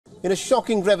In a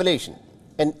shocking revelation,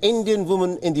 an Indian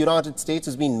woman in the United States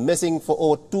who's been missing for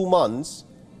over 2 months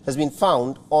has been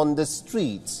found on the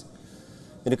streets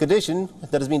in a condition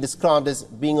that has been described as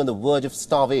being on the verge of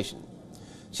starvation.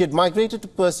 She had migrated to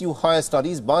pursue higher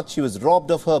studies, but she was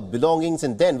robbed of her belongings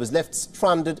and then was left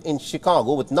stranded in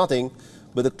Chicago with nothing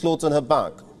but the clothes on her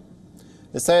back.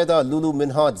 The Sayyida Lulu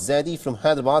Minhaj Zaidi from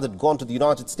Hyderabad had gone to the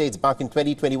United States back in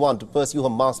 2021 to pursue her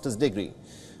master's degree.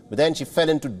 But then she fell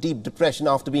into deep depression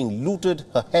after being looted.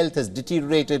 Her health has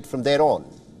deteriorated from there on.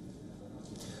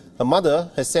 Her mother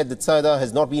has said that Sayyida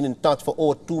has not been in touch for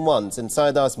over 2 months, and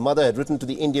Sayyida's mother had written to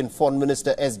the Indian Foreign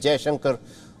Minister S. Jaishankar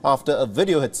after a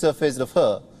video had surfaced of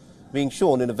her being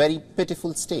shown in a very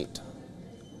pitiful state.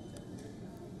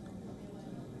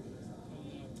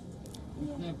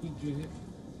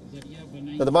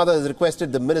 Now, the mother has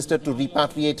requested the minister to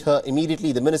repatriate her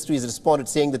immediately. The ministry has responded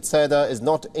saying that Sayyida is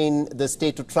not in the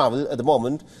state to travel at the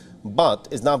moment, but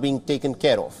is now being taken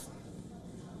care of.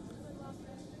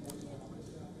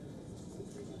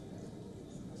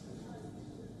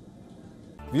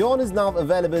 WION is now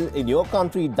available in your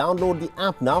country. Download the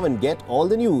app now and get all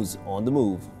the news on the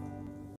move.